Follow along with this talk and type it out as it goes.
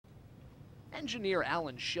Engineer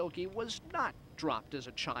Alan Schilke was not dropped as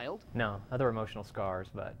a child. No, other emotional scars,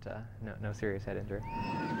 but no serious head injury.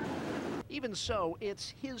 Even so,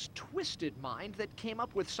 it's his twisted mind that came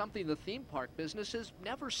up with something the theme park business has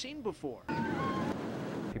never seen before.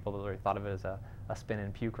 People literally thought of it as a spin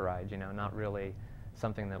and puke ride, not really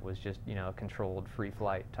something that was just, a controlled free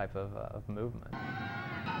flight type of movement.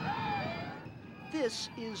 This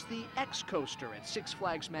is the X-Coaster at Six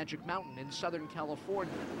Flags Magic Mountain in Southern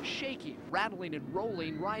California. Shaky, rattling and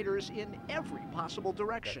rolling riders in every possible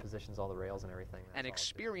direction. That positions all the rails and everything. An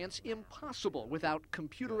experience impossible without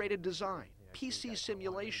computer-aided design, PC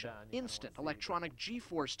simulation, instant electronic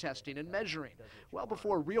G-force testing and measuring, well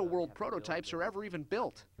before real-world prototypes are ever even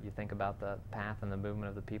built. You think about the path and the movement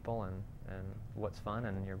of the people and what's fun,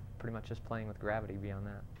 and you're pretty much just playing with gravity beyond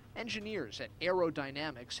that. Engineers at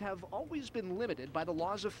Aerodynamics have always been limited by the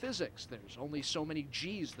laws of physics. There's only so many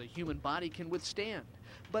G's the human body can withstand.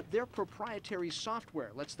 But their proprietary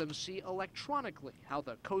software lets them see electronically how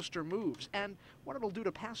the coaster moves and what it'll do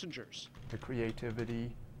to passengers. The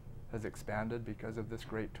creativity has expanded because of this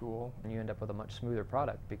great tool. And you end up with a much smoother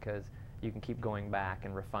product because you can keep going back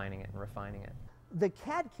and refining it and refining it. The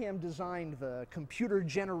CAD-CAM designed the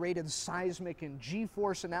computer-generated seismic and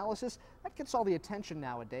G-force analysis. That gets all the attention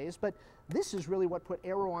nowadays, but this is really what put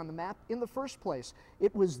Aero on the map in the first place.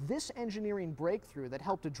 It was this engineering breakthrough that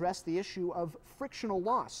helped address the issue of frictional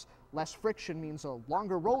loss. Less friction means a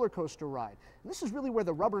longer roller coaster ride. And this is really where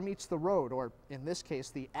the rubber meets the road, or in this case,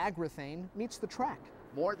 the agrethane meets the track.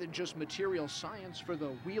 More than just material science for the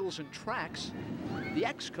wheels and tracks, the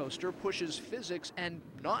X-Coaster pushes physics and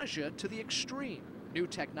nausea to the extreme. New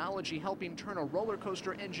technology helping turn a roller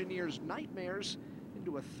coaster engineer's nightmares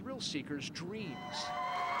into a thrill seeker's dreams.